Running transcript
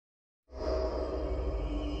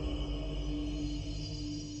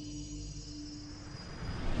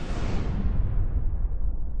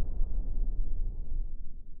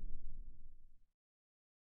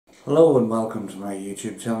Hello and welcome to my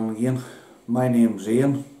YouTube channel again. My name's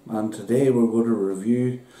Ian and today we're going to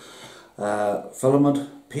review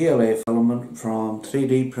Filament PLA filament from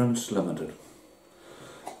 3D Printz Ltd.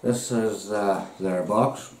 This is their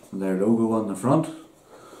box, their logo on the front.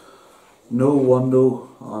 No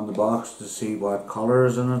window on the box to see what colour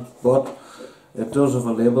is in it, but it does have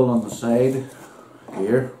a label on the side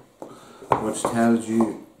here which tells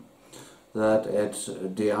you that its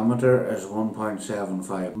diameter is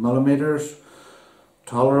 1.75 millimeters,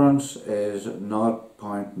 tolerance is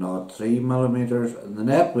 0.03 millimeters, and the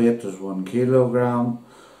net weight is 1 kilogram,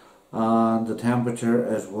 and the temperature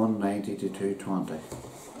is 190 to 220.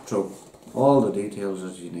 So all the details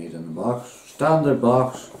that you need in the box. Standard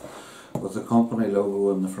box with the company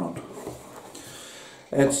logo in the front.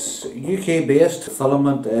 It's UK based.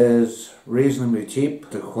 Filament is reasonably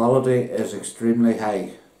cheap. The quality is extremely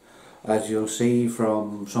high, as you'll see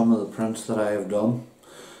from some of the prints that I have done.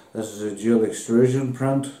 This is a dual extrusion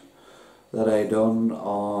print that I done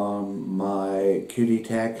on my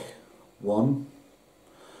Geeetech 1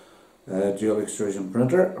 dual extrusion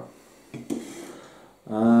printer,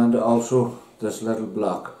 and also this little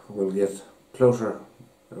block. We'll get closer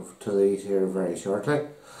to these here very shortly.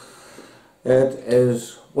 It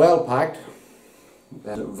is well packed,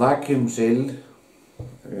 vacuum sealed.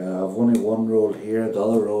 I've only one roll here, the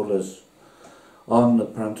other roll is on the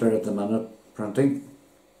printer at the minute printing.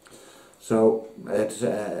 So it's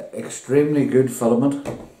extremely good filament.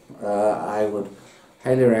 I would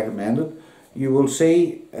highly recommend it. You will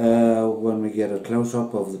see when we get a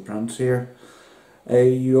close-up of the prints here,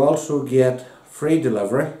 you also get free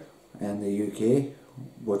delivery in the UK,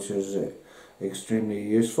 which is extremely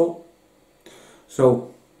useful.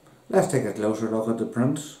 So let's take a closer look at the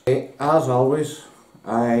prints. As always,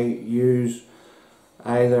 I use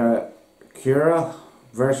either Cura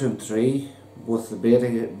version 3 with the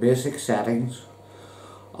basic settings,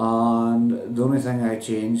 and the only thing I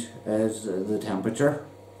change is the temperature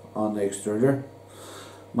on the extruder.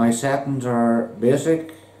 My settings are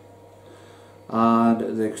basic, and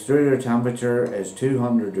the extruder temperature is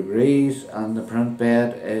 200 degrees and the print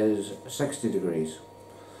bed is 60 degrees.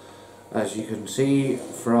 As you can see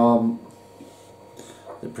from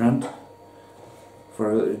the print,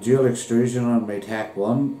 for dual extrusion on my Tech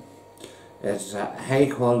 1, it's a high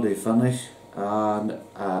quality finish and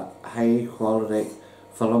a high quality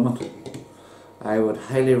filament. I would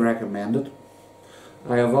highly recommend it.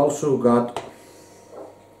 I have also got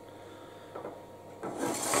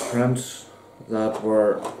prints that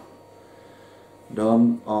were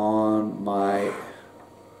done on my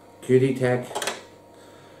Geeetech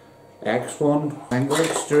X1 single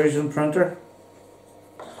extrusion printer.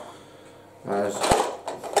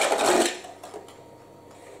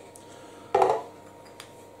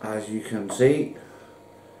 As you can see,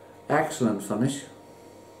 excellent finish.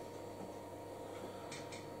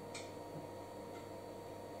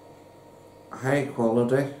 High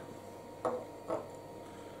quality,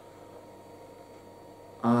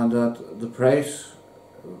 and at the price,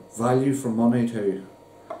 value for money too.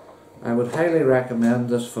 I would highly recommend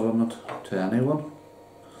this filament to anyone.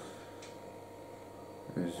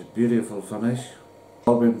 It's a beautiful finish.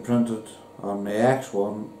 All been printed on my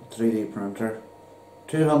X1 3D printer,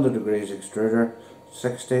 200 degrees extruder,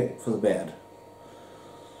 60 for the bed.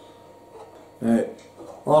 Now,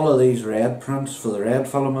 all of these red prints for the red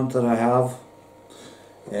filament that I have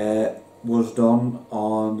was done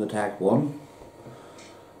on the Tech 1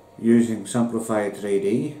 using Simplified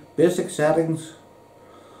 3D. Basic settings,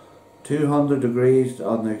 200 degrees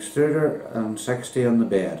on the extruder and 60 on the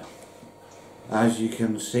bed. As you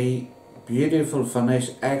can see, beautiful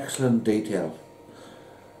finish, excellent detail.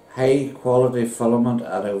 High quality filament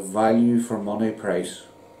at a value for money price.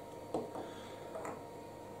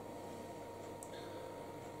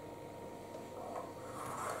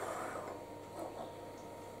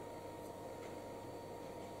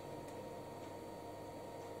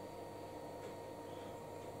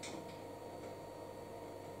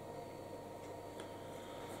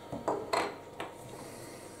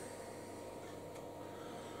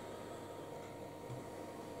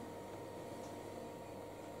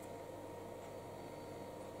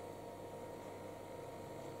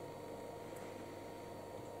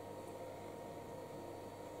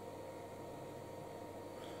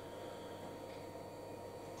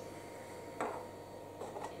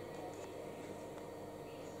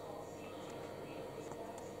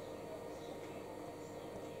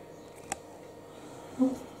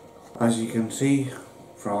 As you can see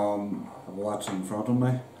from what's in front of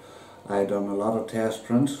me, I've done a lot of test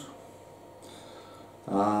prints,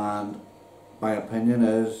 and my opinion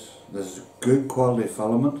is this is good quality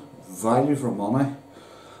filament. value for money,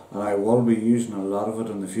 and I will be using a lot of it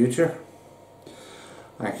in the future.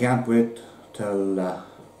 I can't wait till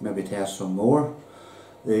maybe test some more.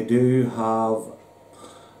 They do have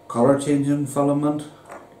colour changing filament,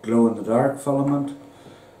 glow in the dark filament,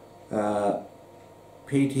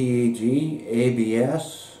 PTAG,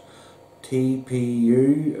 ABS,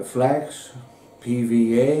 TPU, flex,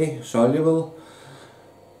 PVA, soluble.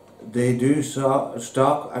 They do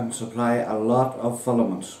stock and supply a lot of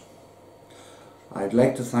filaments. I'd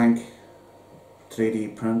like to thank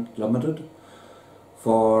 3D Printz Ltd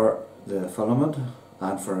for the filament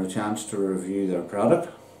and for a chance to review their product.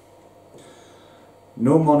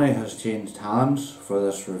 No money has changed hands for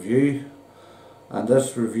this review, and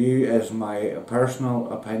this review is my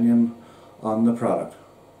personal opinion on the product.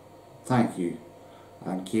 Thank you,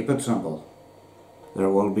 and keep it simple. There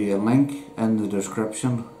will be a link in the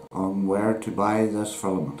description on where to buy this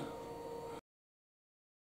filament.